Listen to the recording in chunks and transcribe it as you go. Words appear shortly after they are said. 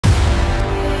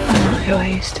not who I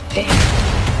used to be.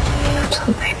 I'm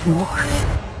something more.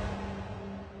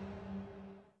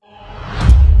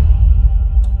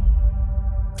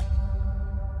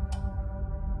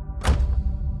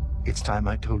 It's time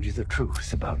I told you the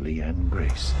truth about Leah and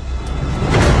Grace.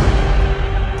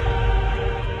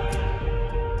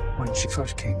 When she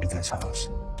first came to this house,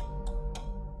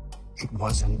 it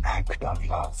was an act of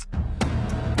love.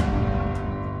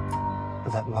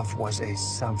 But that love was a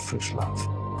selfish love.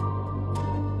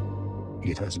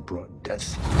 It has brought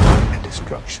death and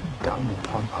destruction down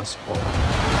upon us all.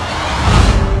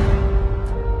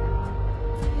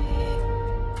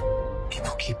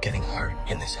 People keep getting hurt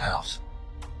in this house.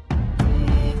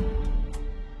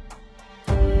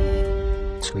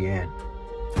 It's Leanne.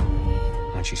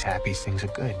 When she's happy, things are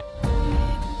good.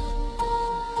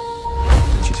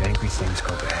 When she's angry, things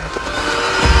go bad.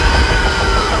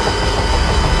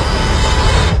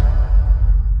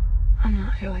 I'm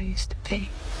not who I used to be.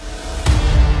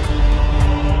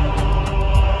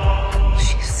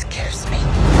 She scares me.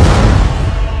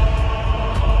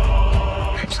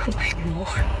 I'm something more.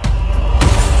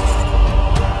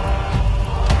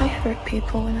 I hurt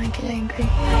people when I get angry.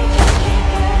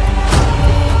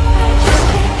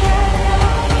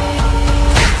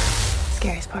 The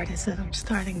scariest part is that I'm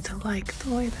starting to like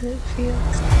the way that it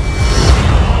feels.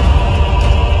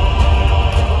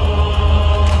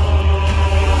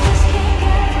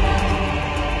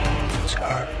 It's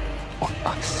her or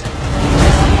us.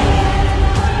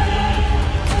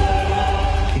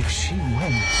 If she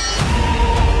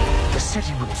wins, the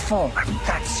city will fall, and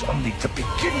that's only the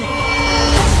beginning.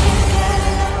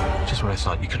 Just when I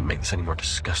thought you couldn't make this any more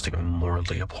disgusting and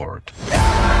morally abhorrent.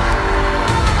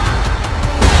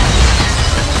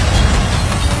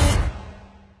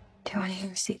 Do you want to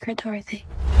hear a secret, Dorothy?